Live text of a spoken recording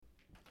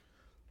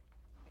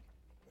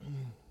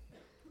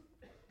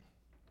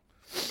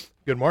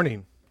Good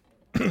morning.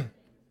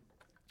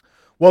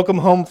 Welcome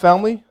home,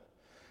 family.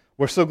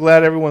 We're so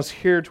glad everyone's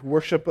here to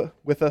worship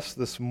with us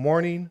this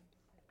morning.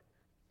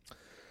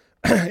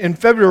 In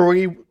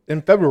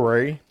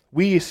February,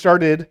 we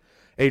started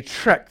a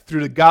trek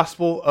through the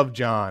Gospel of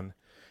John.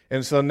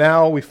 And so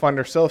now we find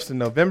ourselves in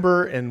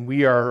November, and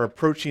we are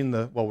approaching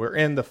we're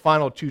in the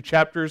final two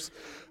chapters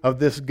of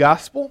this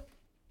Gospel.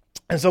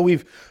 And so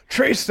we've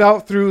traced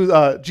out through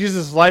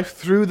Jesus' life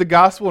through the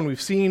gospel, and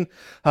we've seen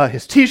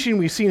his teaching,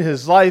 we've seen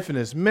his life and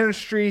his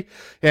ministry,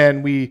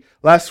 and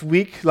last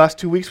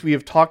 2 weeks, we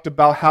have talked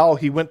about how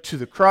he went to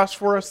the cross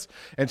for us,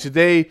 and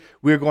today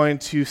we're going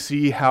to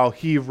see how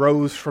he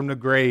rose from the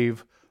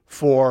grave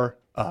for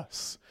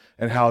us,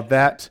 and how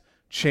that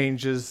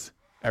changes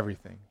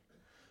everything.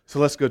 So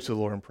let's go to the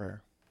Lord in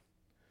prayer.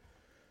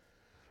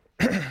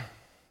 Dear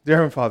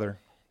Heavenly Father,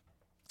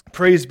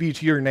 praise be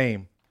to your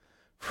name.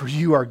 For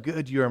you are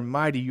good, you are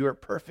mighty, you are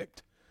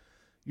perfect.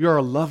 You are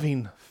a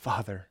loving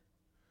Father.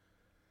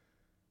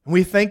 And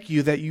we thank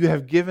you that you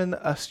have given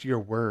us your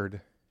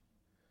word,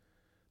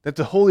 that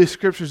the Holy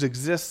Scriptures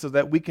exist so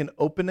that we can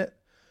open it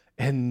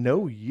and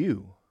know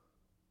you.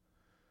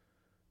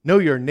 Know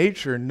your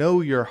nature, know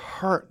your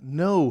heart,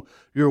 know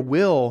your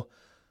will,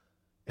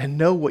 and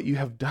know what you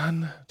have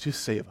done to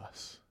save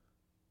us.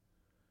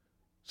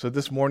 So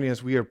this morning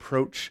as we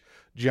approach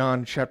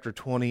John chapter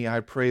 20,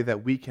 I pray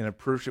that we can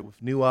approach it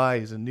with new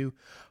eyes and new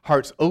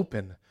hearts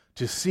open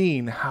to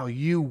seeing how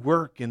you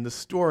work in the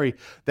story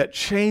that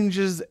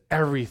changes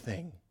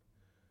everything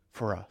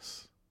for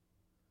us.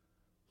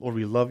 Lord,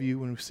 we love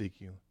you and we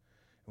seek you.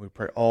 And we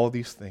pray all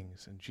these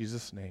things in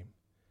Jesus' name.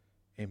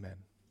 Amen.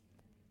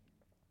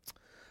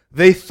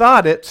 They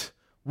thought it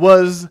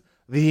was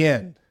the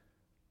end.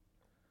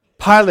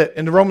 Pilate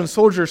and the Roman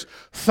soldiers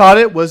thought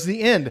it was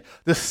the end.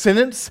 The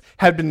sentence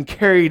had been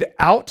carried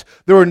out.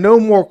 There were no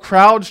more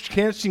crowds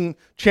chanting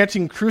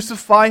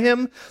crucify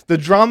him. The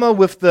drama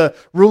with the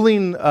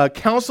ruling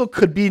council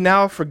could be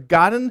now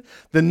forgotten.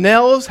 The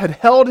nails had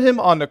held him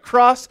on the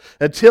cross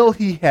until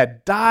he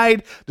had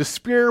died. The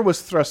spear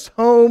was thrust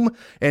home,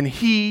 and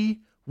he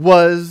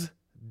was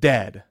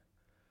dead.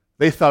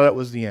 They thought it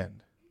was the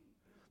end.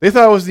 They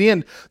thought it was the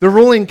end. The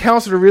ruling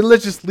council, the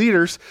religious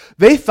leaders,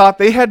 they thought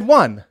they had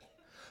won.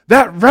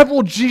 That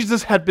rebel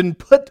Jesus had been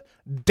put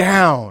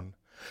down.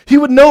 He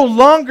would no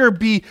longer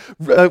be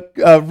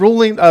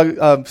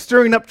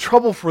stirring up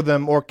trouble for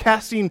them or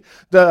casting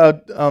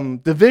the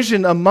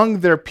division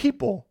among their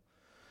people.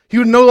 He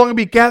would no longer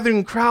be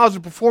gathering crowds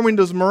and performing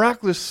those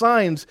miraculous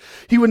signs.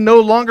 He would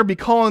no longer be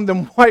calling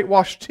them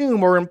whitewashed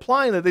tomb or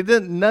implying that they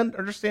didn't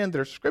understand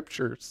their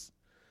scriptures.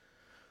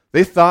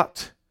 They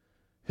thought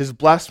his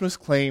blasphemous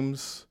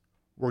claims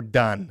were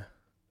done.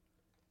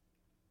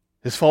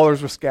 His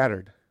followers were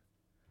scattered.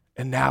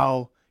 And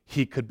now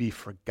he could be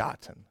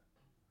forgotten.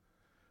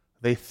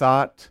 They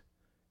thought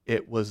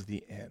it was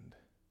the end.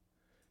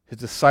 His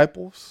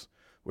disciples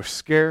were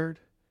scared,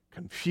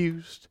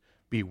 confused,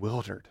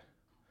 bewildered.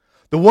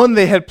 The one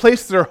they had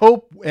placed their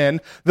hope in,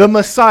 the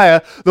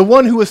Messiah, the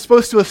one who was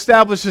supposed to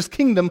establish his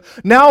kingdom,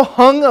 now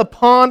hung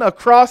upon a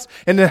cross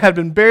and had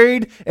been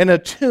buried in a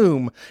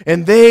tomb.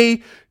 And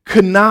they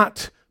could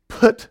not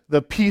put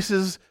the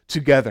pieces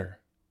together.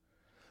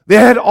 They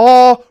had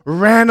all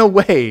ran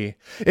away.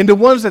 And the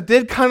ones that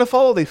did kind of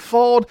follow, they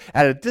followed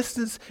at a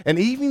distance. And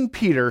even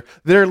Peter,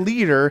 their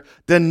leader,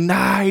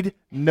 denied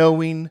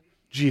knowing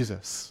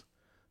Jesus.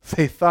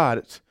 They thought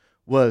it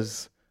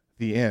was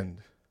the end.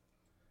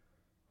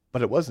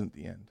 But it wasn't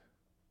the end.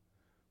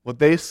 What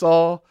they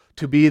saw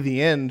to be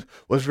the end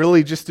was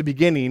really just the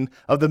beginning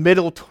of the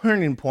middle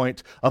turning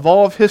point of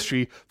all of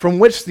history from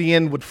which the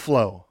end would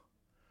flow.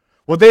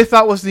 What they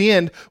thought was the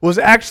end was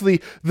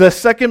actually the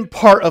second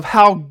part of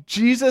how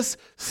Jesus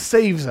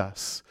saves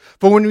us.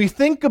 For when we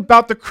think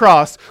about the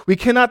cross, we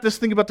cannot just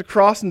think about the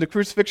cross and the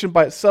crucifixion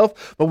by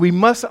itself, but we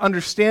must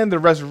understand the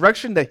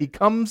resurrection, that he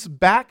comes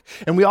back,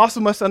 and we also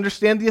must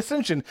understand the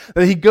ascension,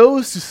 that he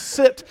goes to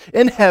sit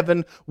in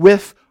heaven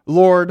with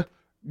Lord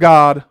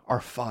God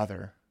our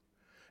Father.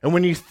 And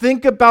when you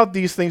think about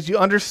these things, you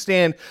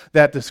understand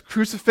that this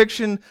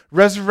crucifixion,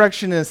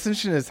 resurrection, and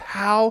ascension is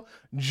how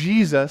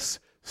Jesus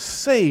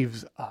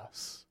saves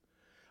us.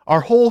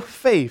 Our whole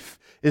faith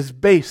is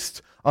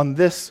based on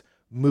this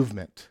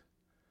movement.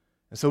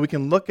 And so we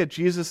can look at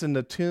Jesus in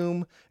the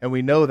tomb and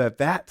we know that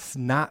that's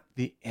not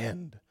the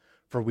end,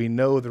 for we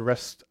know the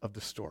rest of the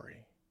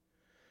story.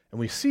 And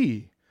we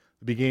see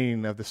the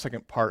beginning of the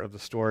second part of the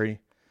story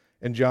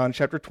in John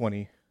chapter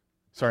 20,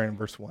 in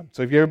verse 1.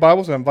 So if you have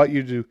Bibles, I invite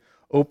you to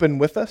open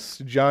with us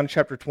to John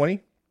chapter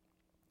 20,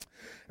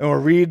 and we'll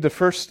read the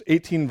first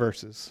 18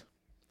 verses.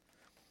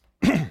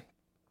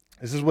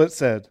 This is what it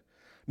said.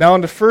 Now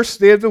on the first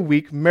day of the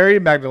week, Mary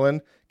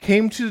Magdalene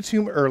came to the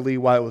tomb early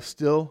while it was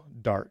still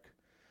dark,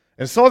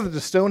 and saw that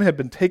the stone had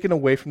been taken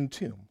away from the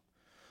tomb.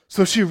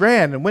 So she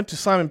ran and went to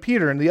Simon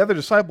Peter and the other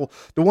disciple,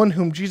 the one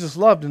whom Jesus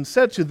loved, and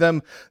said to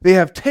them, "They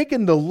have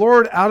taken the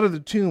Lord out of the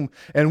tomb,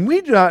 and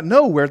we do not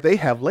know where they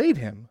have laid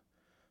him."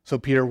 So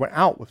Peter went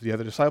out with the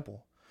other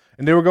disciple,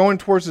 and they were going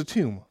towards the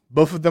tomb.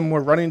 Both of them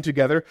were running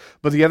together,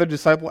 but the other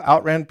disciple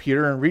outran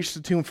Peter and reached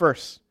the tomb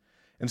first.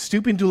 And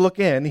stooping to look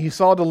in, he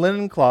saw the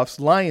linen cloths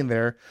lying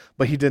there,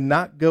 but he did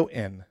not go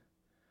in.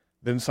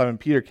 Then Simon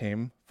Peter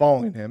came,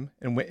 following him,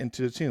 and went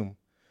into the tomb.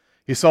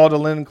 He saw the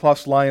linen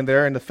cloths lying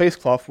there, and the face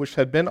cloth which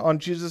had been on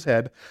Jesus'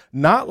 head,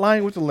 not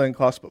lying with the linen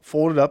cloths, but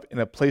folded up in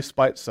a place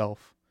by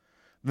itself.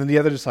 Then the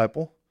other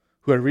disciple,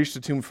 who had reached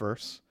the tomb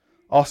first,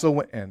 also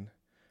went in,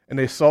 and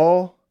he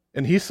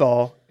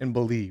saw and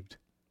believed.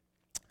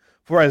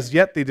 For as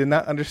yet they did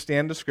not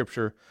understand the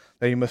scripture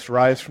that he must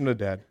rise from the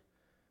dead.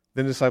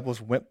 Then the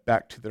disciples went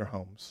back to their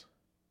homes.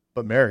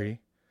 But Mary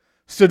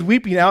stood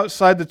weeping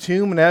outside the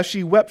tomb, and as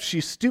she wept,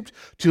 she stooped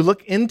to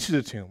look into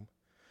the tomb.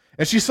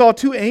 And she saw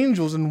two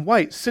angels in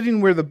white sitting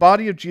where the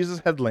body of Jesus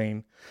had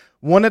lain,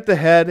 one at the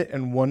head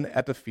and one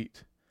at the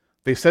feet.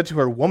 They said to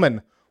her,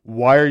 "Woman,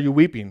 why are you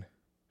weeping?"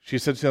 She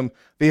said to them,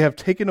 "They have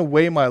taken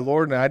away my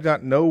Lord, and I do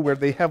not know where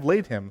they have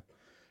laid him."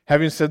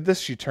 Having said this,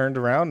 she turned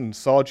around and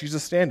saw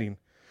Jesus standing.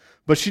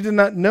 But she did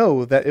not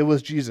know that it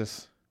was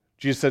Jesus.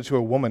 Jesus said to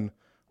her, "Woman,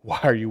 why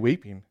are you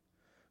weeping?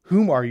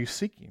 Whom are you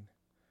seeking?"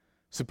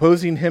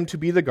 Supposing him to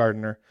be the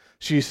gardener,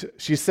 she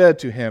said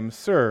to him,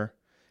 "Sir,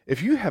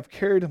 if you have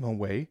carried him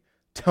away,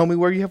 tell me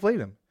where you have laid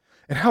him,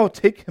 and I will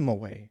take him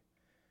away."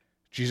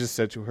 Jesus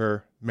said to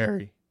her,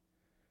 "Mary."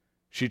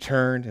 She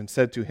turned and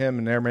said to him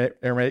in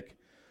Aramaic,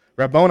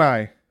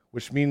 "Rabboni,"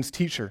 which means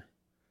teacher.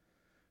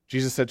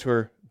 Jesus said to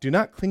her, "Do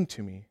not cling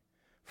to me,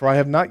 for I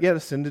have not yet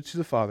ascended to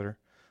the Father.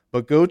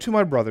 But go to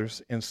my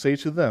brothers and say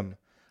to them,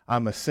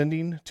 I'm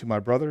ascending to my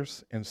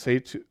brothers and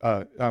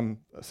I'm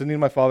ascending to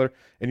my Father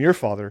and your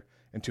Father,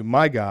 and to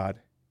my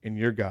God and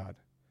your God."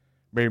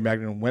 Mary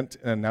Magdalene went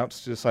and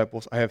announced to the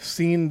disciples, "I have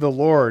seen the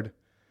Lord,"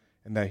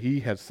 and that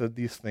he had said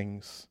these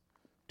things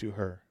to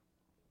her.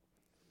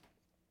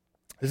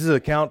 This is an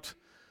account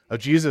of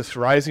Jesus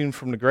rising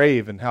from the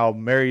grave and how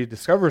Mary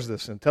discovers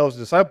this and tells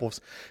the disciples.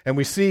 And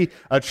we see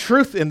a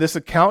truth in this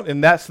account,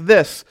 and that's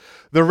this: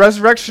 the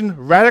resurrection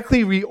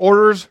radically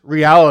reorders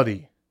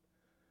reality.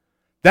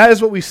 That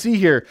is what we see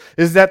here,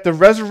 is that the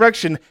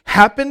resurrection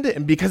happened,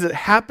 and because it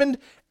happened,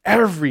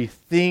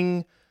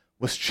 everything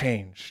was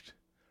changed.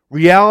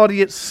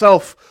 Reality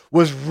itself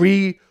was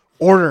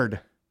reordered.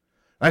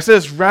 I said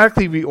it's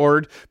radically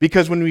reordered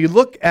because when we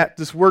look at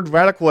this word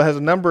radical, it has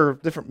a number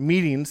of different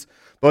meanings,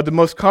 but the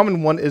most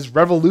common one is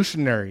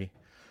revolutionary.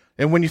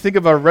 And when you think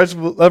of a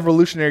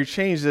revolutionary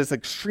change, it's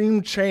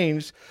extreme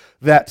change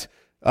that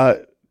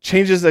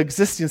changes the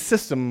existing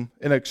system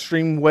in an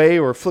extreme way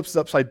or flips it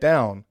upside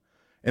down.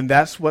 And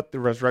that's what the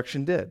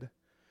resurrection did.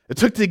 It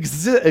took the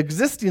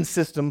existing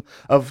system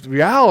of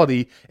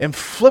reality and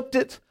flipped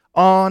it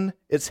on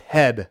its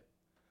head.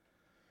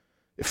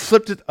 It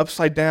flipped it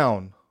upside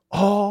down.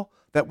 All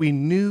that we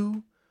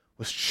knew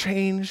was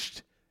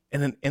changed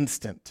in an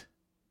instant.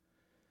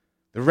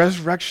 The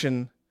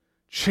resurrection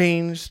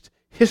changed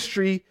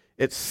history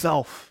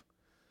itself.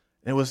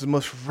 And it was the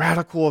most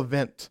radical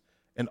event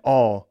in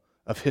all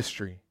of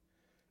history,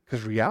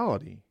 because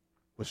reality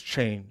was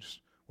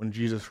changed when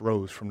Jesus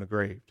rose from the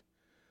grave.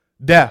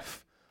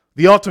 Death,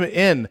 the ultimate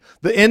end,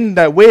 the end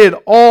that awaited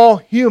all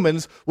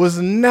humans, was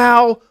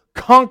now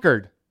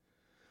conquered.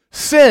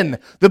 Sin,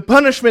 the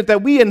punishment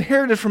that we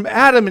inherited from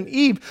Adam and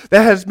Eve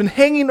that has been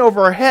hanging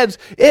over our heads,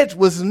 it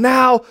was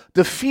now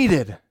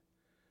defeated.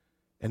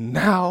 And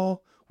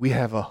now we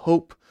have a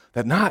hope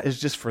that not is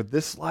just for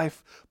this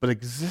life, but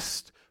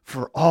exists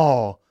for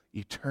all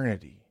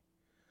eternity.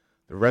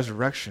 The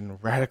resurrection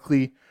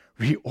radically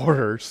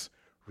reorders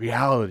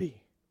reality.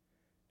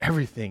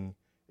 Everything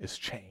is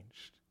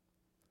changed.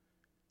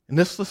 And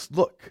let's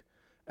look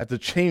at the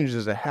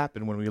changes that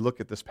happen when we look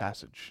at this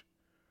passage.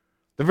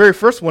 The very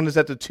first one is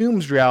that the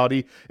tomb's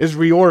reality is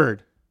reordered.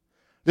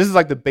 This is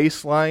like the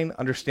baseline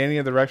understanding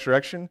of the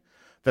resurrection,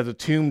 that the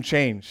tomb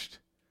changed.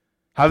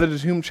 How did the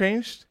tomb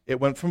change? It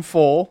went from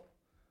full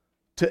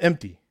to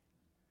empty.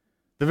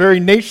 The very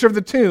nature of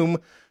the tomb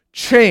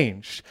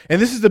changed.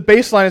 And this is the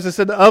baseline, as I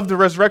said, of the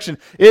resurrection.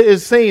 It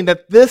is saying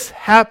that this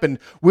happened.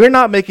 We're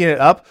not making it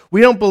up. We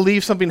don't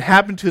believe something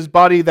happened to his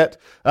body that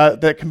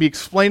can be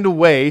explained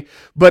away,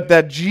 but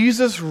that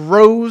Jesus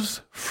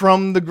rose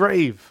from the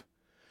grave.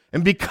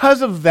 And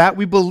because of that,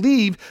 we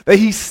believe that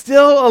he's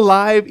still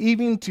alive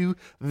even to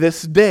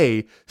this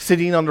day,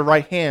 sitting on the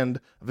right hand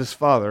of his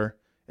Father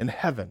in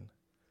heaven.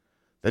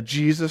 That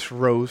Jesus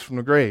rose from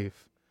the grave.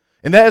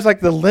 And that is like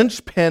the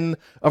linchpin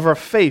of our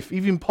faith.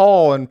 Even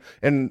Paul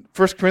in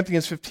 1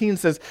 Corinthians 15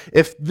 says,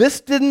 if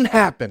this didn't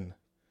happen,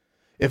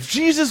 if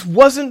Jesus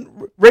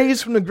wasn't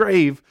raised from the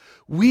grave,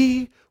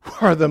 we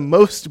are the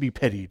most to be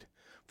pitied.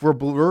 For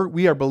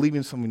we are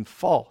believing something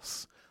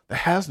false that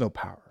has no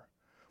power.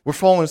 We're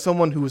following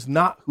someone who is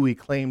not who he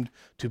claimed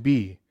to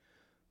be.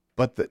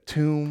 But the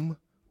tomb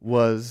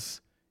was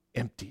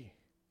empty.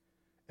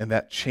 And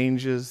that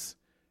changes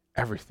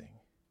everything.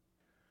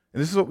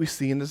 And this is what we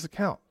see in this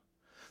account.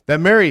 That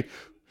Mary,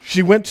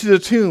 she went to the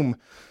tomb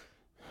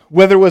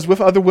Whether it was with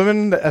other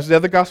women, as the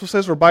other gospel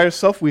says, or by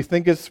herself, we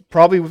think it's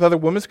probably with other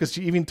women, because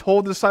she even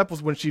told the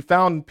disciples when she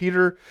found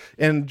Peter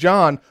and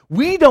John,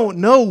 we don't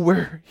know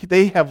where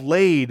they have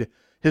laid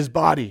his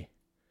body.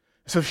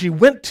 So she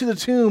went to the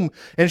tomb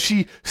and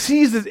she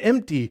sees it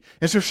empty.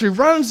 And so she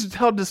runs to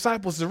tell the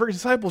disciples. The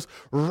disciples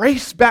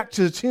race back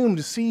to the tomb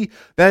to see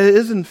that it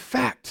is in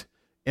fact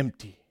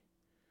empty.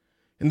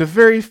 And the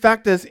very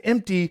fact that it's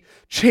empty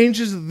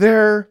changes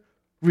their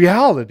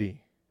reality.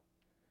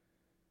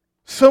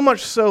 So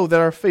much so that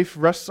our faith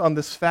rests on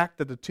this fact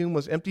that the tomb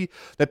was empty,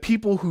 that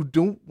people who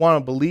don't want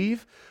to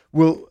believe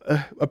will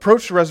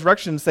approach the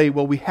resurrection and say,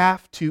 well, we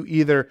have to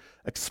either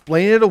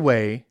explain it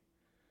away,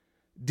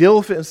 deal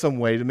with it in some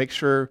way to make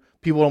sure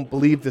people don't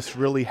believe this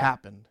really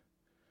happened.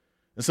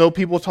 And so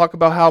people talk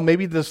about how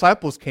maybe the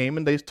disciples came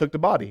and they took the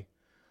body.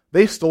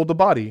 They stole the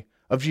body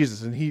of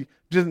Jesus, and he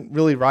didn't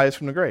really rise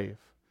from the grave.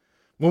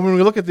 When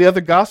we look at the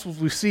other Gospels,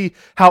 we see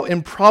how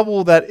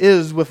improbable that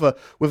is with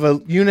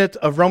a unit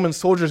of Roman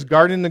soldiers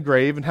guarding the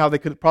grave and how they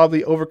could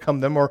probably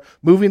overcome them, or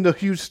moving the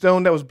huge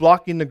stone that was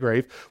blocking the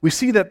grave. We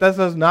see that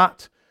that's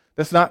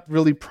not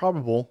really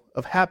probable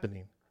of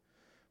happening.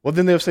 Well,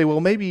 then they'll say,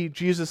 well, maybe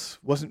Jesus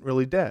wasn't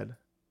really dead.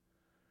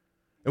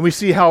 And we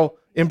see how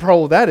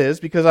improbable that is,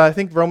 because I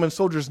think Roman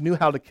soldiers knew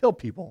how to kill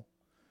people,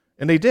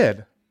 and they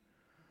did.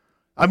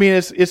 I mean,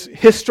 it's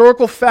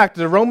historical fact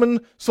that the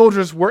Roman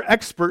soldiers were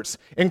experts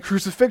in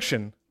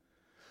crucifixion.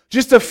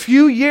 Just a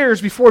few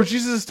years before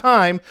Jesus'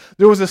 time,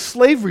 there was a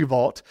slave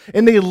revolt,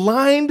 and they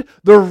lined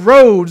the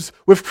roads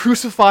with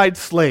crucified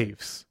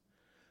slaves.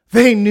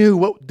 They knew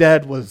what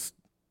dead was.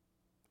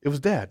 It was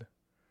dead.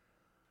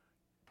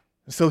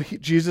 And so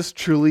Jesus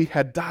truly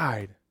had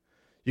died.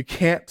 You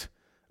can't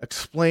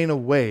explain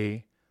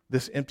away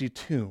this empty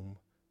tomb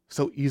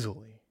so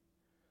easily.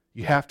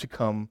 You have to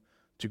come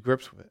to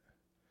grips with it.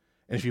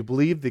 And if you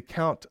believe the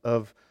account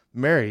of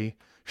Mary,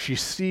 she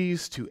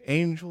sees two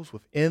angels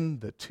within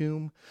the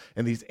tomb,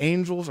 and these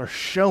angels are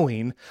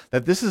showing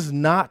that this is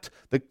not,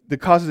 the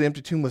cause of the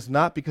empty tomb was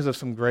not because of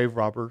some grave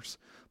robbers,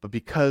 but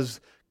because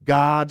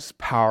God's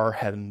power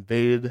had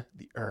invaded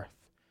the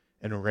earth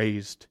and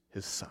raised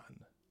his son.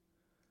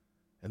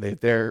 And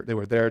they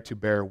were there to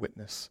bear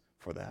witness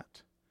for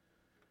that.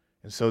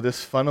 And so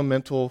this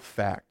fundamental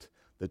fact,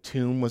 the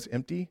tomb was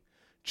empty,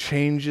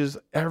 changes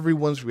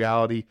everyone's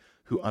reality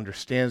who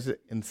understands it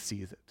and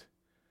sees it.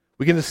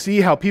 We get to see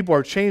how people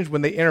are changed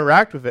when they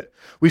interact with it.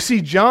 We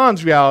see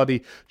John's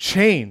reality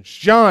change.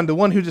 John, the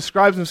one who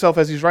describes himself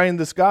as he's writing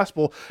this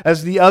gospel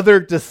as the other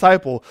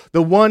disciple,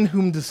 the one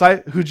who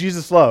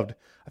Jesus loved.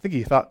 I think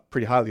he thought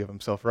pretty highly of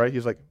himself, right? He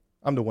was like,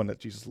 I'm the one that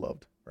Jesus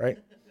loved, right?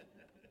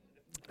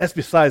 That's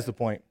besides the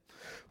point.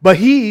 But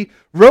he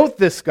wrote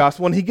this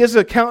gospel and he gives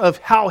an account of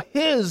how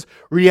his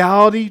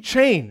reality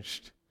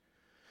changed.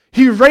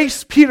 He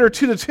raced Peter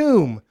to the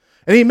tomb,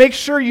 and he makes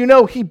sure you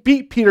know he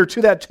beat Peter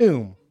to that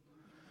tomb.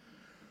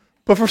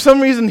 But for some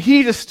reason,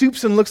 he just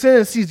stoops and looks in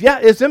and sees, yeah,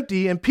 it's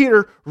empty. And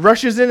Peter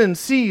rushes in and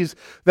sees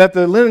that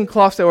the linen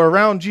cloths that were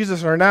around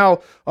Jesus are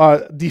now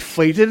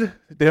deflated.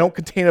 They don't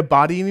contain a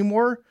body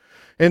anymore.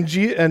 And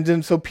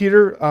then so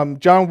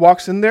John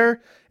walks in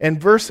there, and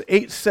verse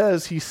 8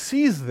 says he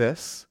sees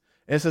this,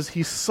 and it says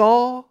he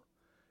saw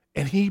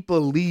and he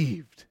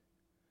believed.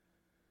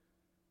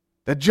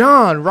 That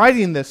John,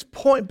 writing this,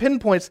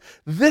 pinpoints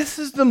this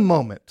is the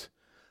moment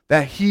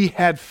that he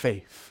had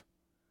faith.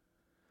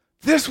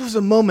 This was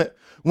a moment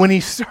when he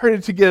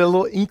started to get a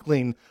little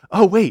inkling,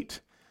 oh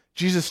wait,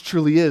 Jesus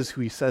truly is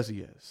who he says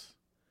he is.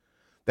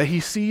 That he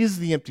sees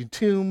the empty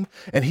tomb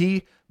and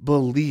he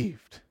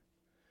believed.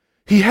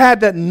 He had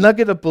that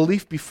nugget of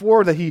belief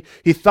before that he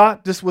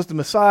thought this was the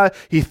Messiah.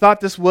 He thought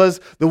this was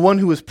the one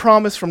who was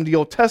promised from the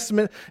Old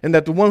Testament and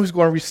that the one who's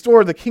going to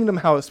restore the kingdom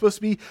how it's supposed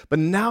to be. But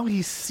now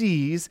he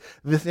sees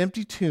this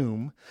empty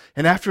tomb,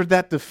 and after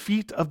that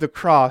defeat of the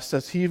cross,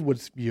 as he would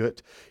view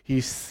it,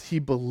 he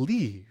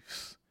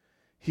believes.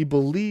 He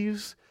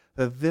believes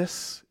that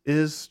this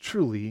is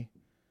truly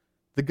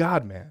the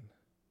God-man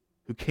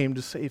who came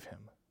to save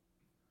him.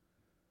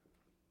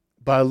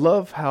 But I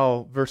love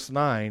how verse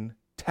 9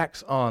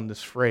 tacks on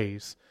this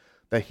phrase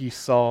that he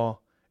saw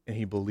and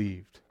he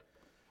believed.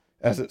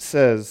 As it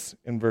says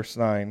in verse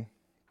 9,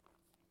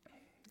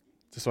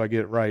 just so I get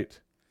it right,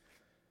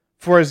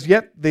 for as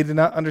yet they did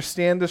not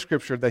understand the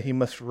scripture that he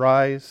must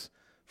rise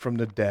from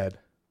the dead.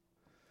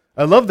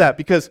 I love that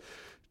because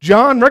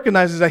John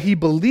recognizes that he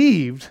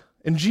believed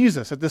in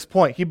Jesus at this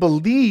point. He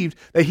believed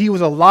that he was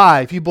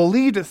alive. He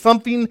believed that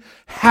something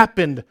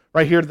happened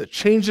right here that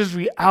changes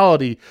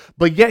reality,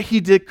 but yet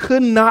he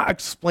could not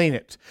explain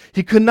it.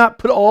 He could not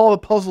put all the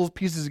puzzle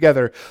pieces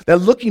together. That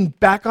looking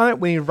back on it,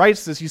 when he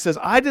writes this, he says,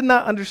 I did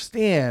not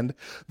understand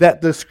that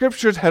the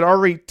scriptures had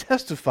already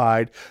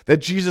testified that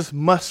Jesus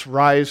must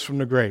rise from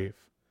the grave.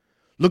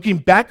 Looking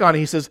back on it,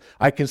 he says,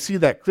 I can see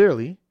that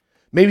clearly.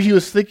 Maybe he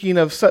was thinking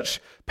of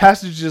such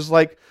passages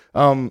like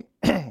Psalm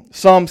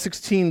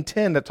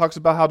 16:10 that talks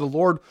about how the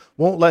Lord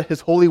won't let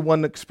his Holy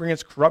One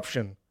experience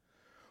corruption.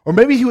 Or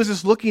maybe he was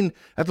just looking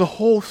at the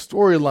whole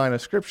storyline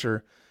of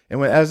Scripture,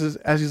 And as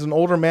he's an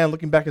older man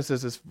looking back and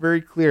says, it's very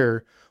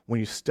clear when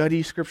you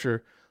study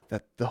Scripture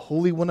that the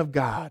Holy One of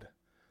God,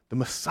 the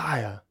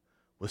Messiah,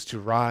 was to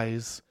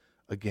rise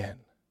again.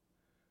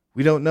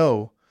 We don't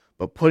know,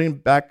 but putting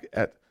back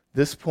at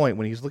this point,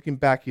 when he's looking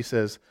back, he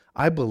says,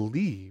 I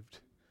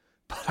believed,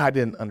 but I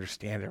didn't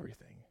understand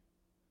everything.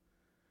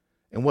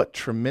 And what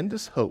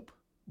tremendous hope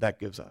that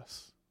gives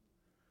us.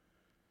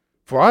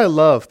 For I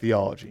love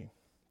theology,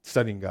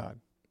 studying God.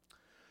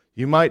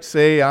 You might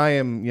say I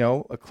am,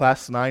 a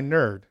class 9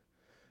 nerd.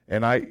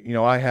 And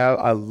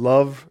I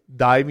love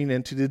diving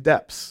into the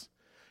depths.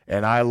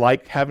 And I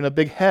like having a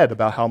big head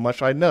about how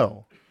much I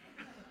know.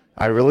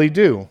 I really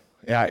do.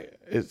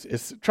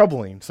 It's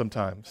troubling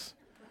sometimes.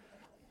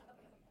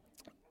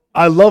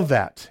 I love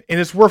that. And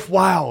it's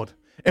worthwhile.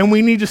 And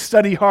we need to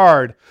study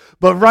hard.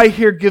 But right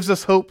here gives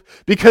us hope,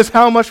 because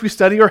how much we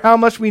study or how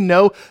much we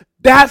know,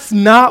 that's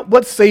not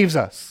what saves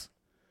us.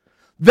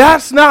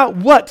 That's not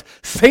what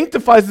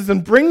sanctifies us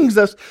and brings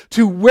us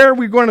to where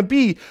we're going to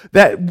be.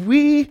 That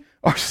we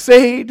are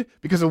saved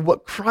because of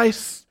what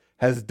Christ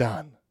has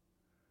done.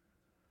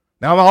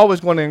 Now, I'm always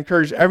going to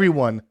encourage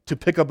everyone to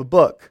pick up a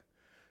book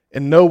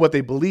and know what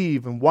they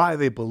believe and why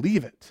they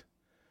believe it.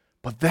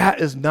 But that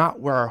is not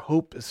where our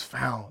hope is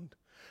found.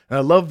 And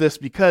I love this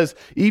because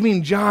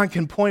even John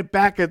can point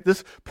back at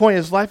this point in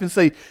his life and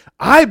say,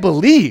 I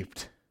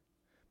believed,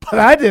 but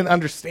I didn't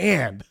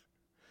understand.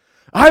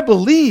 I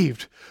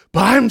believed,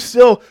 but I'm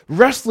still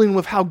wrestling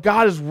with how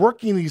God is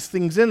working these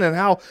things in and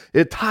how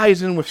it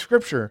ties in with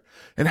Scripture.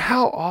 And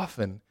how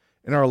often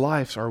in our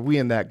lives are we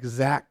in that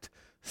exact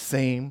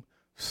same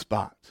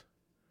spot?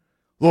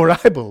 Lord,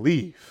 I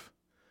believe.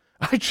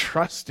 I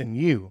trust in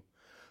you,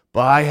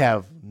 but I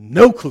have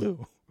no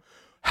clue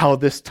how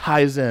this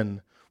ties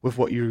in with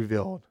what you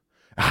revealed.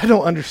 I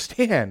don't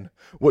understand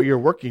what you're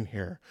working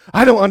here.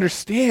 I don't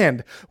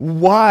understand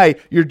why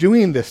you're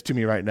doing this to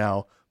me right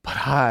now, but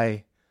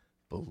I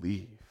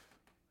believe.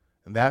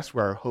 And that's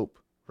where our hope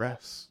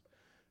rests.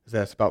 Is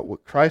that it's about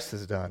what Christ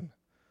has done,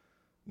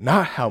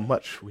 not how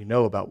much we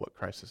know about what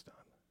Christ has done.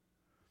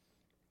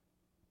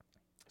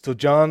 So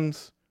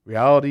John's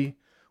reality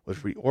was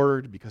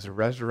reordered because the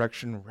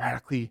resurrection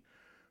radically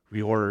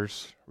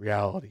reorders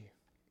reality.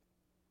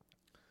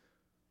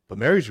 But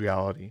Mary's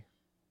reality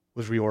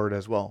was reordered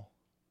as well.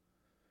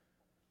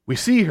 We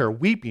see her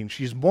weeping.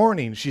 She's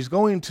mourning. She's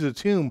going to the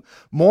tomb,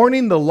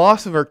 mourning the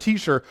loss of her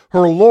teacher,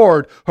 her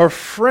Lord, her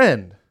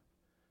friend.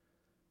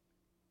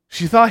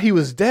 She thought he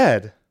was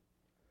dead.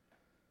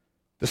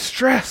 The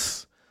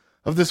stress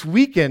of this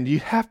weekend, you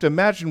have to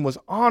imagine, was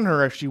on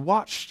her as she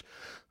watched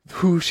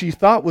who she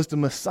thought was the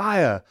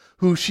Messiah,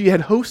 who she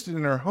had hosted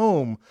in her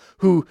home,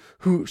 who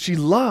she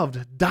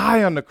loved,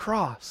 die on the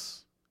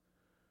cross.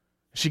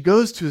 She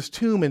goes to his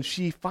tomb and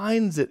she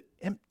finds it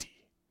empty.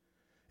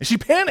 And she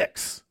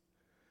panics.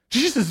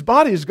 Jesus'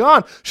 body is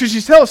gone.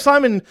 She tells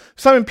Simon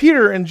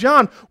Peter and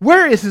John,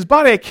 where is his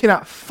body? I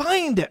cannot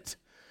find it.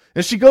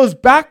 And she goes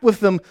back with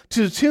them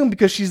to the tomb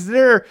because she's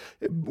there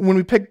when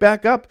we pick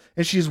back up,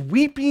 and she's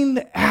weeping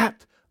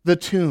at the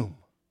tomb.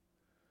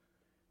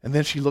 And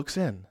then she looks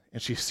in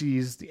and she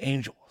sees the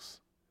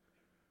angels.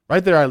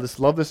 Right there, I just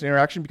love this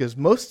interaction because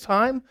most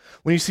time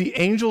when you see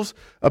angels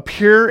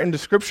appear in the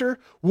Scripture,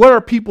 what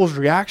are people's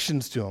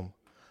reactions to them?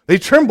 They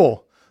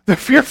tremble. They're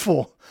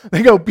fearful.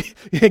 They go,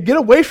 get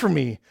away from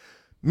me.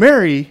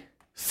 Mary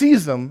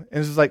sees them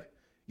and is like,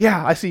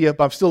 yeah, I see you,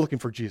 but I'm still looking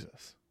for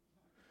Jesus.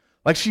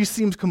 Like she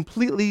seems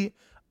completely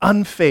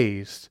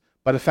unfazed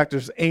by the fact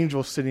there's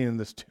angels sitting in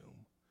this tomb.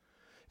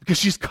 Because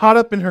she's caught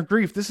up in her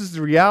grief. This is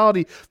the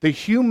reality, the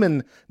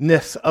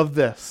humanness of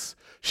this.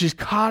 She's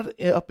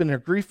caught up in her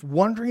grief,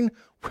 wondering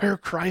where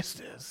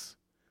Christ is.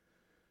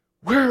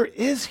 Where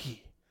is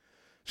he?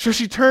 So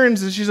she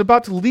turns and she's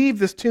about to leave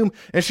this tomb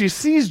and she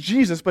sees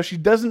Jesus, but she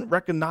doesn't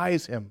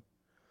recognize him.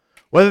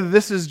 Whether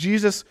this is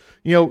Jesus,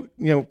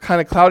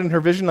 kind of clouding her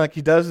vision like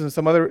he does in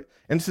some other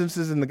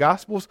instances in the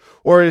Gospels,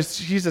 or is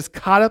she's just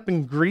caught up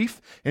in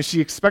grief and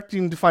she's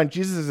expecting to find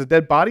Jesus as a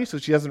dead body so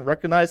she doesn't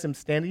recognize him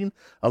standing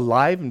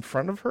alive in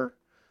front of her?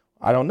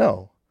 I don't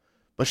know.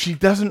 But she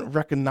doesn't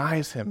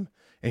recognize him.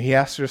 And he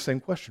asks her the same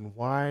question,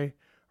 why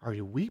are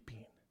you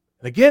weeping?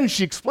 And again,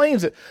 she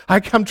explains it.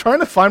 I'm trying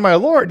to find my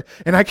Lord,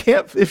 and I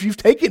can't, if you've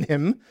taken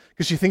him,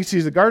 because she thinks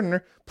he's a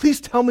gardener, please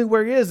tell me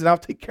where he is, and I'll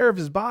take care of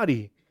his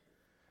body.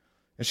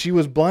 And she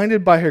was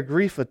blinded by her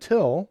grief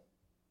until,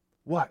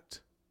 what?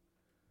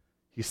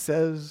 He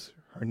says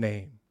her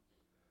name,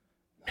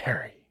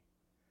 Mary.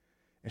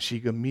 And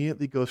she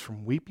immediately goes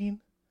from weeping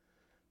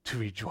to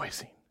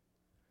rejoicing.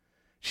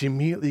 She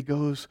immediately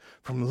goes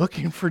from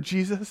looking for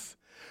Jesus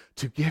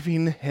to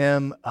giving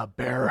him a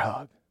bear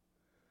hug.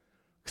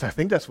 Because I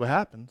think that's what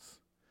happens.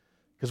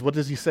 Because what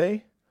does he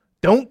say?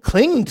 Don't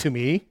cling to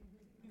me.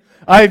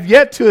 I have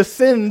yet to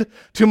ascend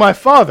to my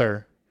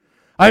Father.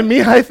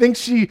 I think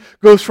she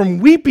goes from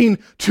weeping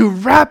to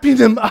wrapping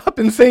him up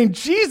and saying,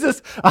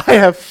 Jesus, I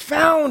have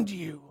found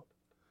you.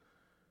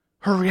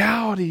 Her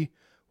reality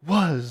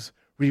was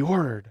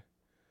reordered.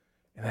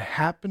 And it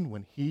happened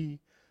when he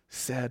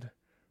said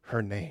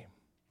her name.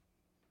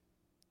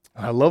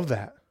 And I love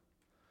that.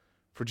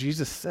 For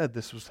Jesus said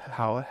this was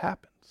how it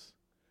happens.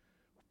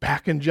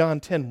 Back in John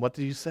 10, what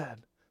did he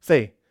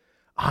say?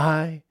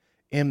 I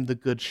am the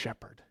good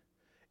shepherd,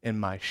 and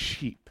my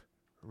sheep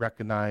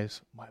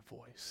recognize my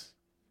voice.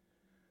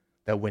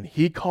 That when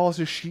he calls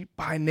his sheep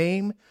by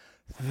name,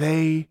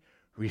 they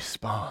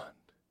respond.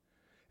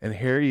 And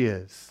here he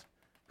is,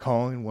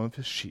 calling one of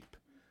his sheep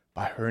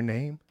by her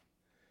name,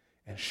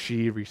 and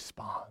she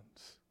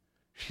responds.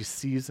 She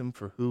sees him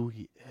for who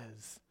he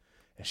is,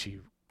 and she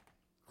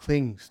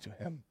clings to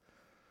him,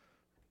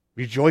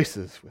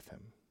 rejoices with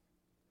him.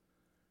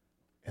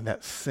 And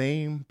that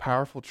same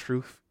powerful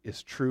truth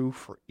is true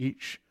for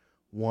each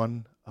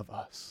one of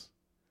us.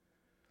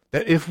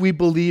 That if we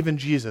believe in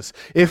Jesus,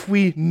 if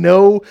we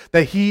know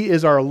that he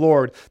is our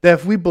Lord, that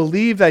if we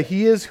believe that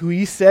he is who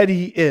he said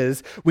he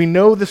is, we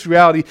know this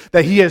reality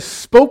that he has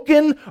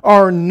spoken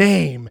our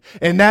name,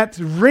 and that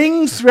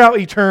rings throughout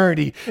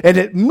eternity, and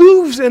it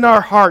moves in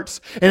our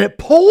hearts, and it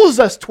pulls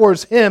us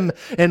towards him,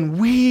 and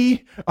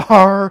we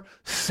are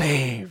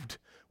saved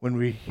when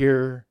we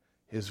hear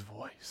his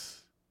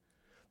voice.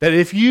 That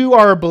if you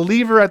are a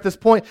believer at this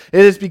point,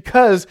 it is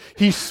because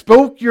he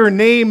spoke your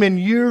name and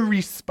you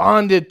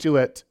responded to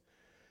it.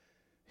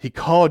 He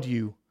called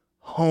you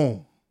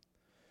home.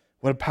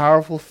 What a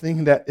powerful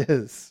thing that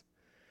is,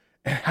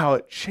 and how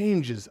it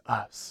changes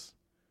us.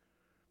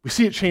 We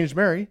see it change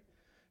Mary.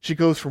 She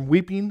goes from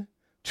weeping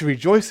to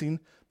rejoicing,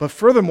 but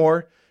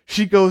furthermore,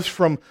 she goes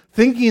from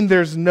thinking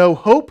there's no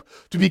hope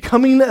to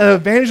becoming an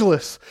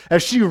evangelist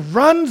as she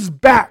runs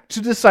back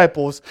to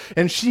disciples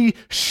and she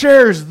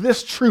shares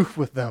this truth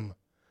with them.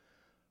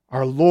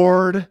 Our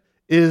Lord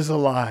is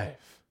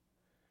alive.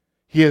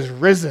 He has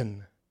risen.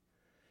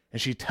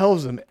 And she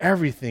tells them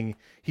everything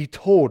he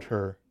told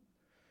her.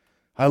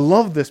 I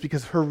love this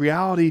because her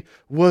reality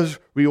was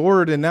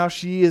reordered, and now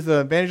she is an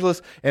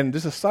evangelist. And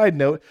just a side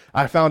note,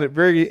 I found it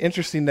very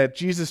interesting that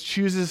Jesus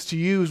chooses to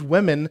use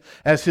women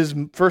as his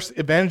first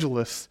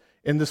evangelists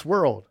in this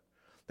world.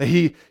 That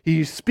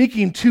he's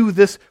speaking to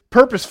this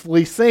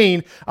purposefully,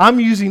 saying, I'm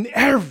using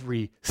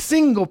every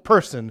single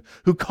person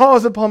who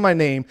calls upon my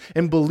name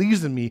and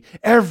believes in me.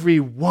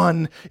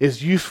 Everyone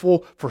is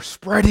useful for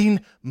spreading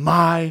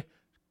my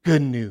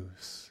good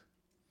news.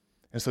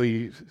 And so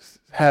he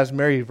has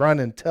Mary run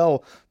and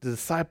tell the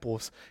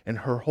disciples, and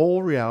her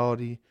whole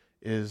reality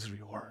is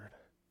reordered,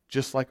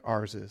 just like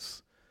ours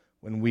is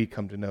when we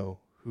come to know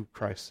who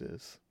Christ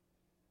is.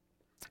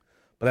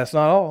 But that's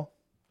not all.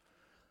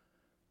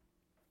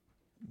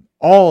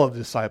 All of the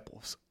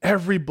disciples,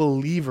 every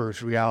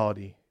believer's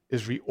reality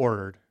is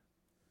reordered.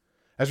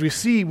 As we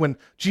see when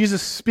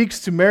Jesus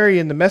speaks to Mary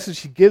and the message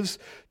he gives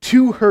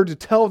to her to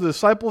tell the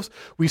disciples,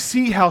 we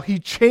see how he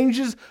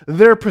changes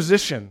their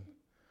position.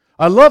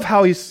 I love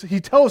how he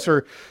tells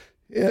her,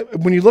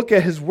 when you look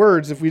at his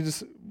words, if we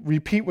just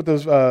repeat what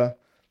those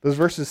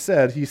verses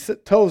said, he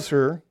tells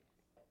her,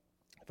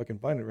 if I can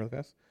find it really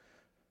fast,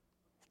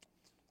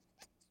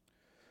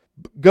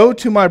 go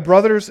to my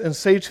brothers and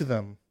say to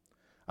them,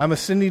 I'm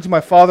ascending to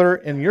my Father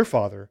and your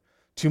Father,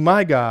 to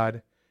my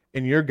God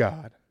and your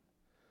God.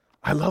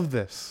 I love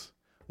this.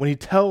 When he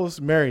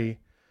tells Mary,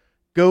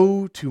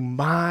 go to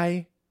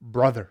my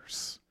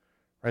brothers.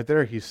 Right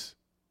there, he's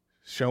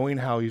showing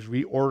how he's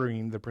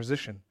reordering the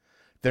position.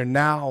 They're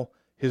now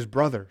his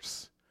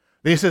brothers.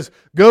 Then he says,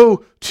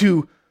 go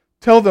to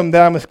tell them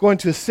that I'm going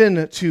to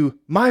ascend to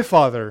my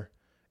Father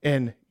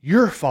and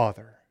your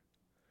Father.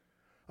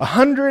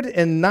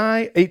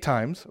 108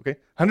 times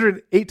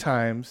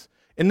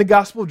in the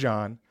Gospel of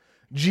John,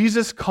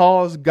 Jesus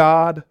calls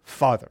God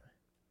Father.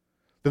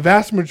 The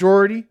vast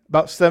majority,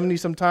 about 70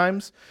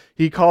 sometimes,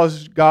 he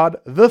calls God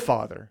the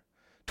Father.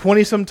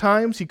 20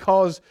 sometimes, he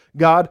calls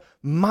God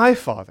my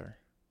Father.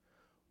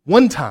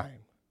 One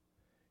time,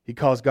 he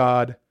calls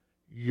God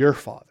your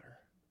Father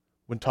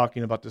when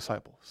talking about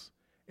disciples.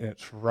 And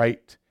it's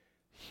right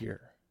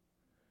here.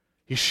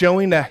 He's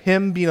showing that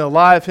him being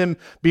alive, him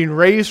being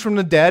raised from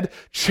the dead,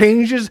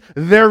 changes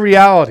their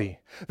reality.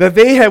 That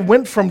they had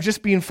went from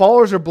just being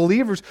followers or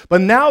believers,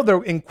 but now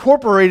they're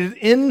incorporated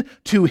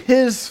into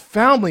his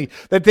family.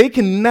 That they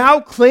can now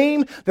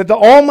claim that the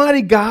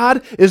Almighty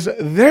God is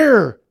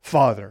their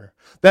Father.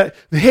 That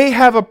they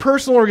have a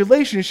personal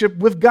relationship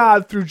with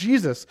God through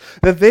Jesus.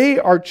 That they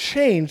are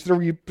changed,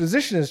 their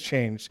position is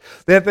changed.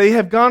 That they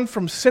have gone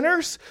from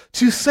sinners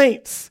to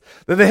saints.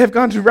 That they have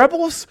gone to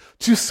rebels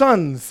to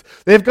sons.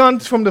 They have gone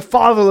from the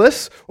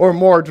fatherless, or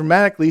more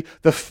dramatically,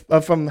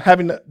 from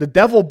having the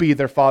devil be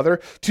their father,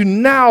 to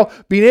now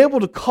being able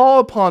to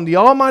call upon the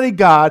Almighty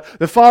God,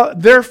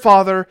 their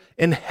Father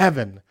in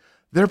heaven.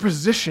 Their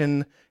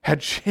position had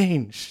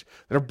changed.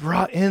 They're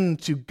brought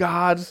into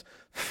God's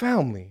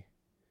family.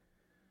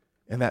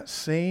 And that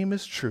same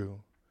is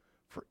true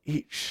for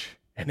each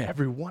and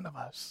every one of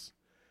us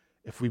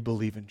if we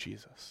believe in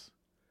Jesus.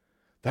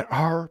 That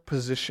our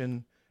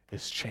position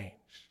is changed.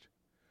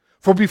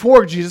 For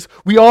before Jesus,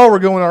 we all were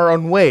going our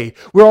own way.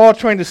 We're all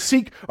trying to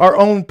seek our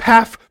own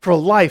path for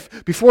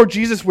life. Before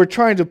Jesus, we're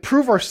trying to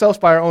prove ourselves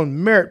by our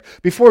own merit.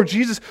 Before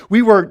Jesus,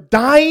 we were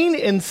dying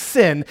in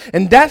sin,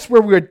 and that's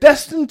where we were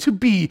destined to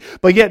be.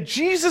 But yet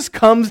Jesus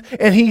comes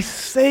and he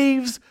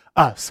saves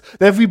us.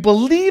 That if we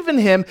believe in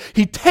him,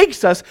 he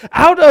takes us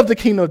out of the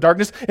kingdom of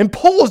darkness and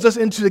pulls us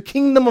into the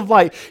kingdom of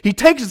light. He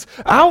takes us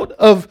out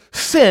of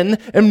sin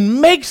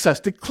and makes us,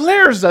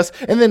 declares us,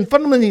 and then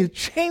fundamentally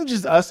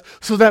changes us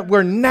so that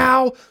we're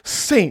now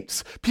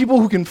saints.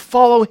 People who can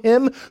follow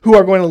him, who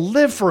are going to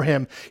live for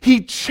him. He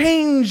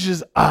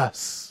changes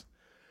us.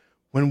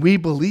 When we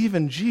believe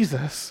in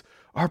Jesus,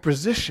 our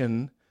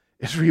position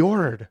is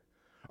reordered.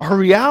 Our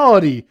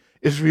reality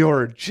is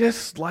reordered,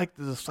 just like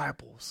the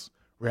disciples'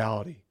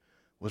 reality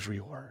was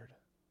reordered.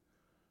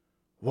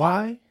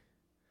 Why?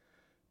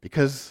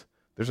 Because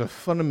there's a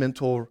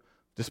fundamental,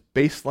 just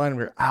baseline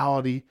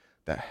reality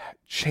that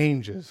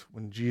changes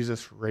when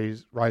Jesus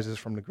rises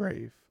from the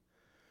grave.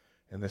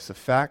 And it's the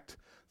fact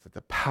that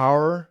the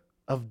power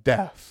of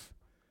death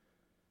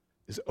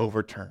is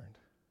overturned.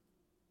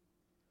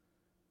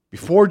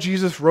 Before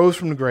Jesus rose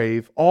from the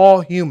grave,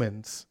 all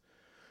humans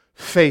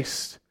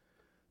faced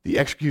the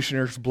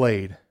executioner's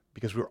blade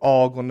because we're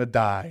all going to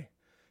die,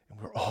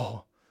 and we're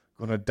all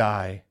going to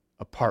die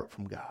apart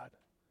from God.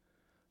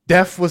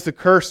 Death was the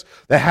curse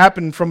that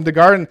happened from the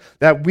garden,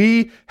 that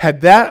we had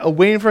that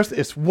awaiting for us.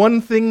 It's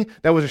one thing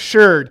that was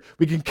assured.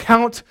 We can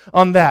count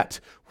on that.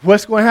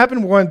 What's going to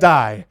happen? We're going to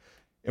die,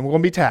 and we're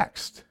going to be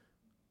taxed.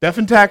 Death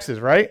and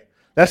taxes, right?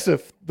 That's the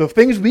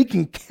things we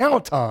can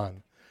count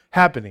on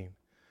happening.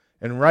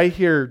 And right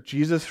here,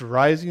 Jesus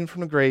rising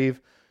from the grave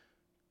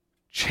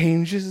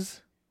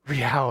changes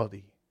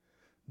reality.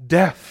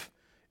 Death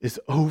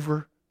is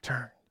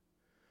overturned.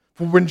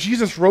 For when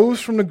Jesus rose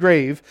from the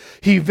grave,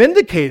 he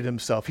vindicated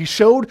himself. He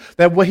showed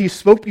that what he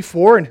spoke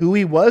before and who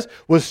he was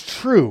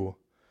true.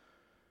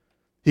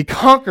 He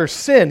conquers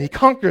sin. He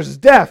conquers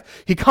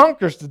death. He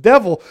conquers the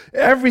devil.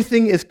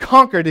 Everything is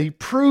conquered. He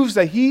proves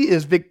that he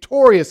is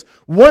victorious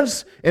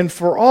once and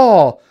for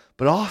all.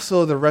 But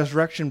also the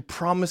resurrection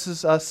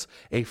promises us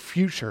a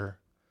future,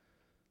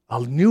 a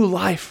new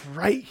life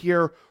right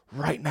here,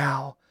 right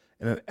now,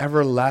 and an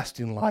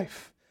everlasting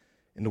life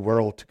in the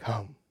world to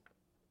come.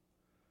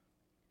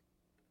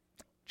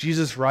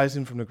 Jesus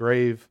rising from the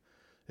grave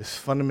is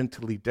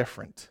fundamentally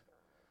different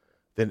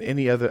than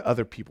any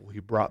other people he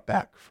brought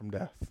back from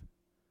death.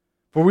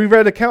 For we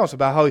read accounts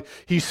about how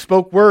he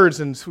spoke words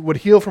and would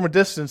heal from a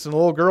distance, and a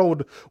little girl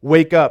would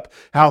wake up.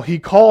 How he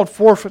called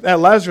forth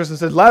at Lazarus and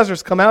said,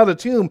 "Lazarus, come out of the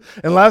tomb."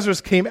 And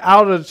Lazarus came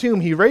out of the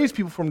tomb. He raised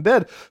people from the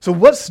dead. So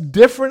what's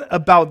different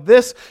about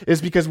this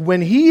is because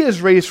when he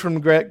is raised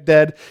from the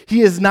dead,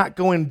 he is not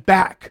going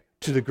back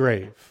to the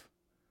grave.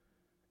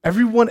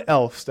 Everyone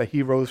else that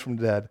he rose from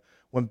the dead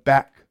went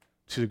back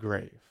to the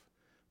grave.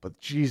 But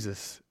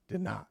Jesus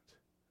did not.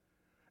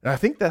 And I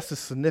think that's the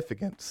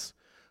significance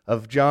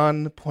of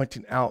John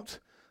pointing out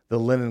the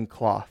linen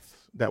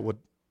cloth that would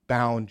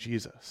bound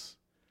Jesus.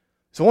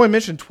 It's only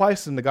mentioned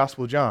twice in the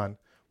Gospel of John,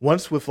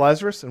 once with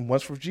Lazarus and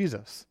once with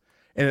Jesus.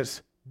 And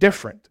it's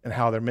different in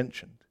how they're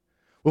mentioned.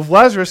 With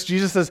Lazarus,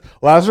 Jesus says,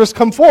 "Lazarus,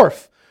 come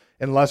forth."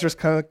 And Lazarus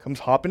kind of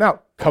comes hopping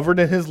out, covered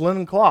in his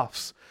linen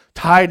cloths,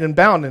 tied and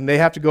bound. And they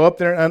have to go up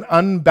there and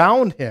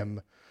unbound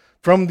him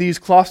from these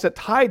cloths that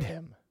tied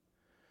him.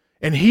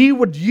 And he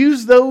would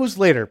use those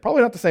later,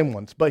 probably not the same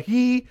ones, but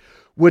he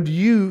would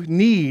you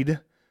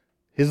need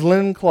his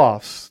linen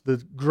cloths,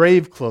 the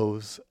grave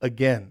clothes,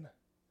 again.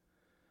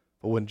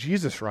 But when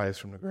Jesus raises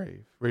from the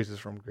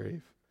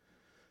grave,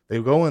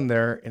 they go in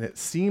there, and it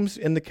seems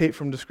to indicate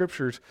from the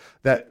scriptures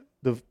that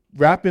the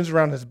wrappings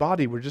around his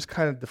body were just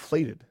kind of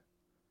deflated.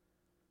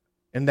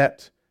 And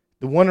that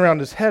the one around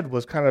his head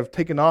was kind of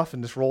taken off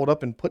and just rolled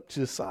up and put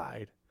to the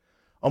side,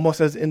 almost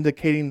as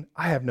indicating,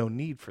 I have no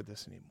need for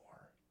this anymore.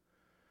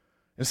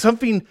 And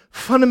something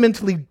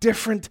fundamentally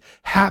different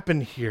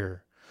happened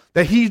here.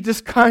 That he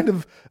just kind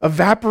of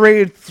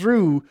evaporated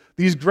through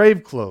these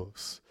grave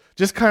clothes.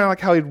 Just kind of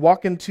like how he'd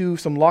walk into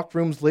some locked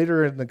rooms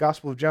later in the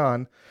Gospel of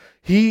John.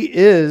 He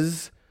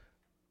is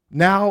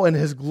now in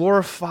his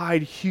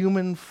glorified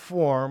human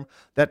form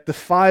that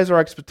defies our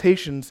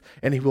expectations,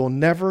 and he will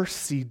never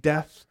see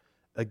death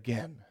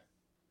again.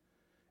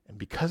 And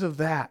because of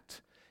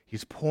that,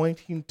 he's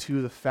pointing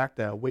to the fact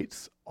that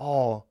awaits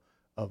all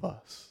of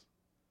us.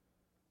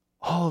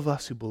 All of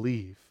us who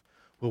believe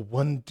will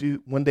one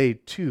day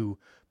too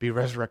be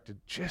resurrected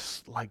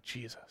just like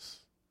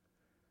Jesus.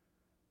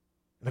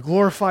 In a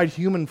glorified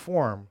human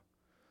form,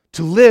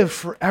 to live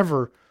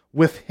forever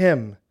with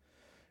him.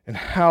 And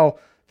how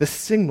the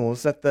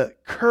signals that the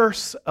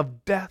curse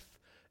of death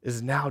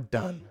is now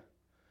done.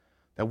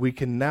 That we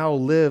can now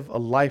live a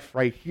life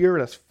right here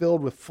that's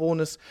filled with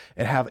fullness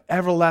and have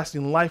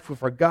everlasting life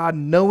with our God,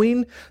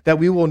 knowing that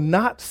we will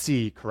not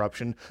see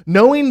corruption,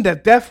 knowing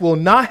that death will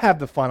not have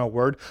the final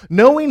word,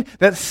 knowing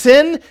that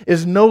sin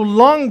is no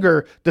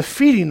longer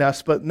defeating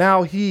us, but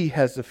now he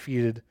has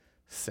defeated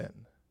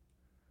sin.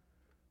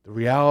 The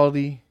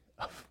reality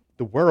of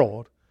the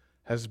world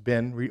has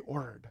been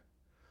reordered.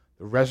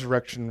 the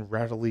resurrection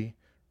radically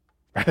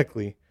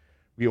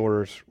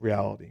reorders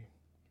reality.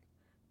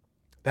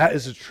 That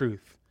is the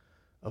truth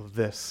of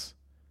this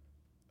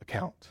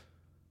account.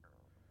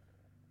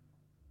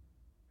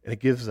 And it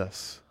gives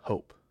us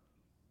hope.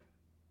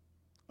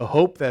 A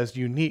hope that is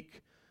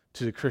unique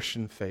to the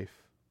Christian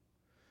faith.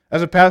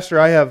 As a pastor,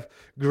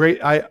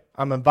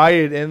 I'm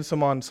invited in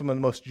on some of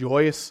the most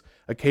joyous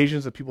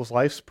occasions of people's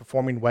lives,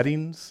 performing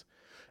weddings.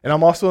 And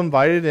I'm also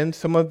invited in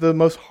some of the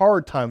most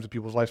hard times of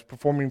people's lives,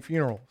 performing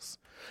funerals.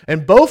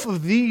 And both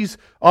of these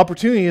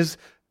opportunities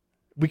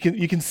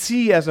you can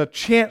see as a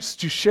chance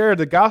to share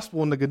the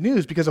gospel and the good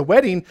news, because a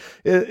wedding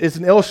is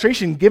an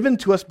illustration given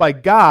to us by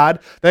God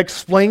that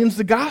explains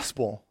the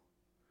gospel.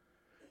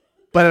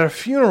 But at a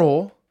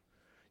funeral,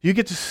 you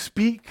get to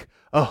speak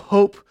a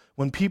hope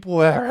when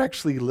people are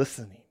actually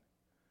listening.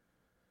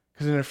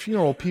 Because in a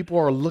funeral, people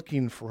are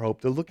looking for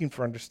hope. They're looking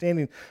for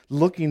understanding,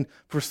 looking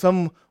for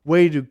some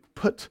way to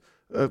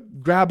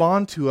grab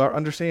onto our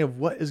understanding of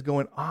what is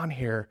going on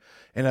here.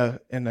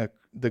 And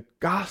the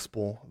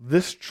gospel,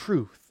 this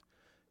truth,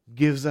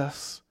 gives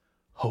us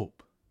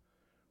hope.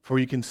 For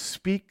you can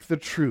speak the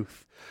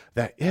truth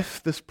that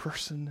if this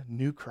person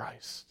knew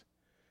Christ,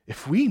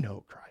 if we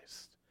know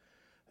Christ,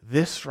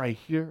 this right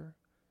here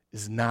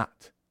is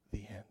not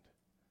the end.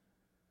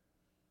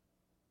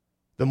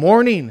 The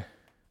mourning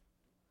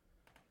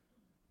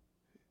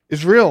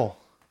is real.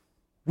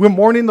 We're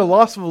mourning the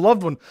loss of a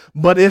loved one.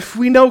 But if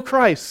we know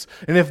Christ,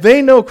 and if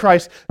they know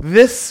Christ,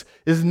 this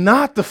is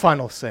not the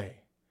final say.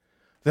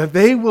 That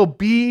they will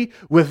be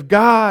with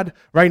God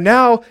right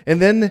now,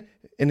 and then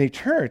in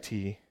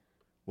eternity,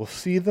 we'll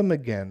see them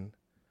again,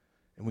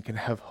 and we can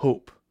have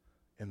hope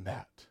in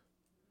that.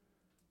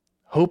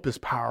 Hope is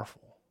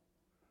powerful.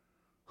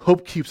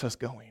 Hope keeps us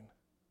going.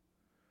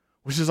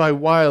 Which is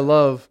why I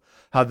love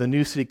how the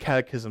New City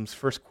Catechism's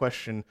first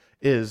question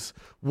is,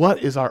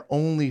 what is our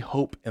only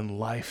hope in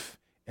life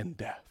and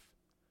death?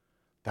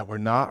 That we're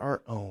not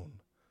our own,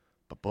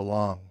 but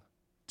belong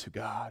to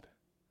God.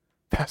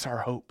 That's our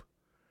hope.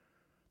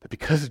 That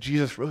because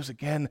Jesus rose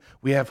again,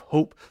 we have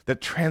hope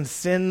that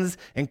transcends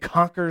and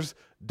conquers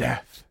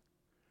death.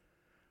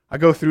 I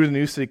go through the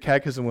New City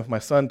Catechism with my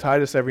son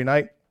Titus every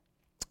night,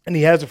 and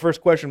he has the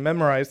first question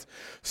memorized,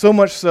 so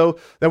much so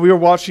that we were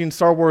watching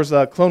Star Wars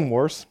Clone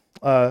Wars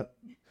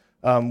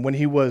when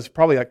he was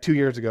probably like 2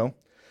 years ago.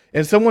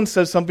 And someone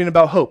says something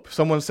about hope.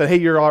 Someone said, hey,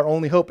 you're our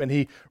only hope. And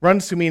he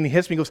runs to me and he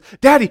hits me and goes,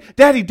 Daddy,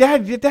 Daddy,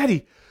 Daddy,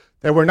 Daddy,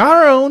 that we're not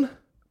our own,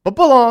 but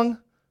belong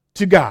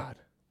to God.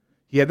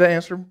 He had that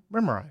answer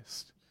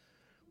memorized.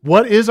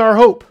 What is our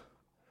hope?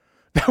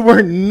 That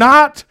we're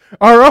not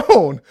our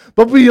own,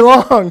 but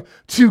belong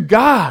to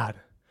God.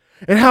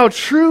 And how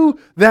true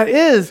that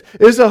is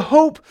a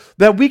hope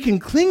that we can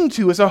cling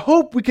to, is a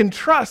hope we can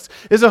trust,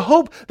 is a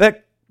hope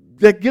that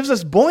gives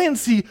us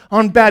buoyancy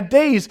on bad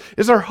days,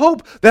 is our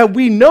hope that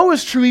we know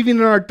is true even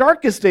in our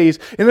darkest days,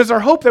 and is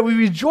our hope that we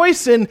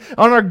rejoice in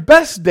on our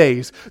best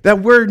days, that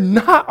we're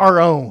not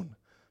our own,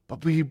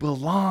 but we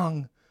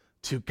belong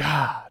to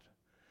God.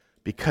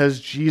 Because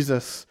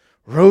Jesus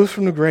rose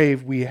from the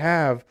grave, we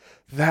have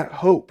that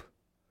hope.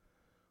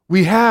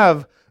 We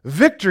have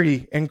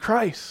victory in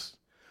Christ.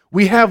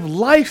 We have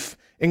life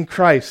in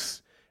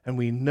Christ. And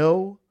we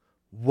know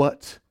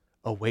what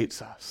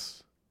awaits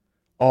us.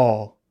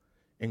 All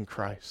in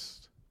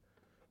Christ.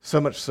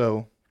 So much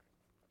so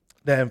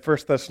that in 1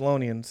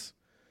 Thessalonians,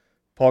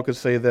 Paul could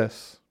say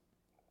this.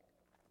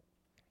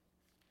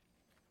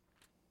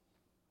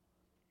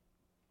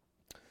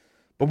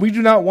 But we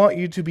do not want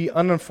you to be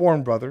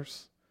uninformed,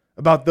 brothers,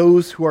 about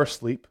those who are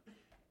asleep,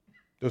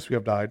 those who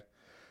have died,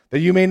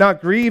 that you may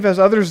not grieve as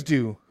others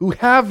do, who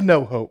have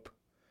no hope.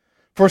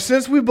 For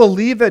since we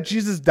believe that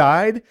Jesus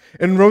died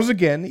and rose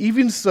again,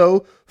 even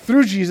so,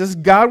 through Jesus,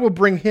 God will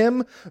bring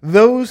him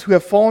those who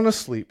have fallen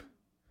asleep.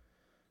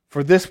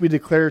 For this we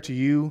declare to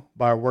you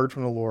by a word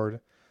from the Lord,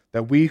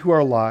 that we who are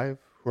alive,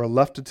 who are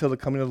left until the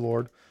coming of the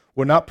Lord,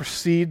 will not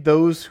precede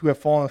those who have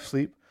fallen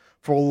asleep.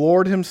 For the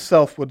Lord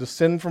himself will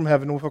descend from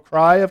heaven with a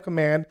cry of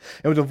command,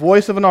 and with the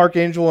voice of an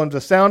archangel, and the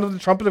sound of the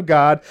trumpet of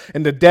God,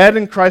 and the dead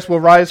in Christ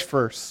will rise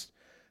first.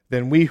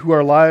 Then we who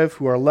are alive,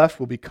 who are left,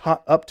 will be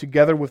caught up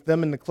together with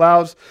them in the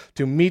clouds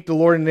to meet the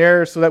Lord in the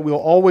air, so that we will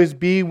always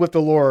be with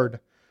the Lord.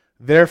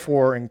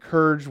 Therefore,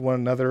 encourage one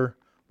another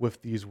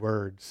with these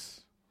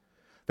words.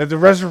 That the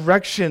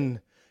resurrection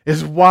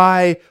is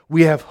why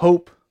we have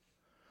hope.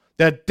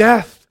 That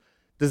death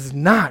does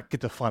not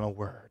get the final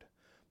word,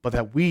 but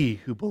that we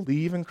who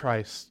believe in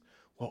Christ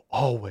will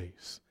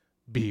always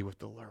be with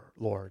the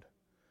Lord.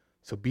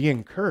 So be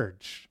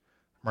encouraged,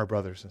 my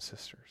brothers and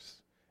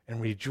sisters,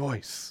 and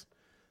rejoice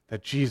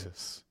that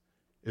Jesus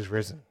is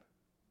risen.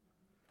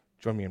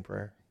 Join me in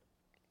prayer.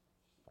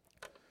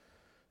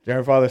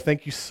 Dear Father,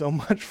 thank you so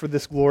much for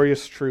this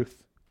glorious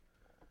truth.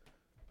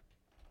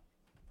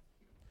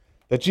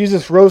 That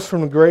Jesus rose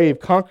from the grave,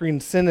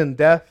 conquering sin and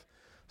death,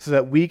 so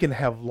that we can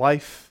have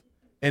life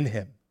in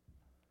him.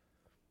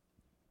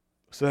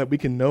 So that we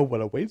can know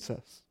what awaits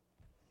us.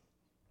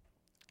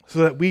 So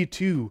that we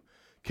too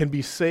can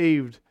be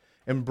saved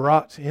and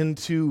brought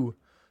into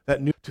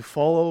that new to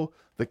follow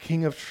the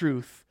King of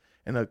truth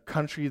in a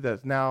country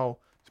that now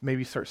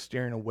maybe starts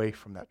steering away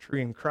from that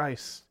tree in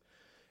Christ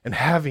and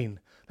having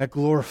that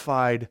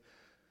glorified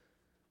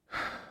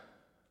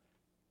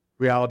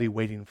reality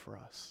waiting for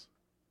us.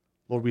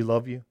 Lord, we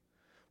love you.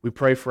 We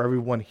pray for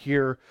everyone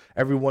here,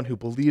 everyone who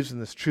believes in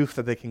this truth,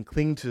 that they can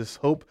cling to this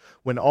hope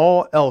when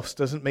all else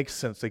doesn't make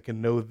sense. They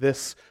can know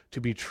this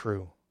to be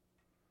true.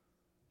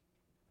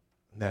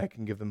 And that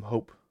can give them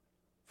hope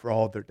for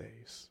all their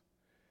days.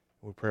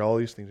 We pray all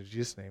these things in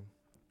Jesus' name.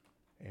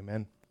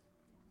 Amen.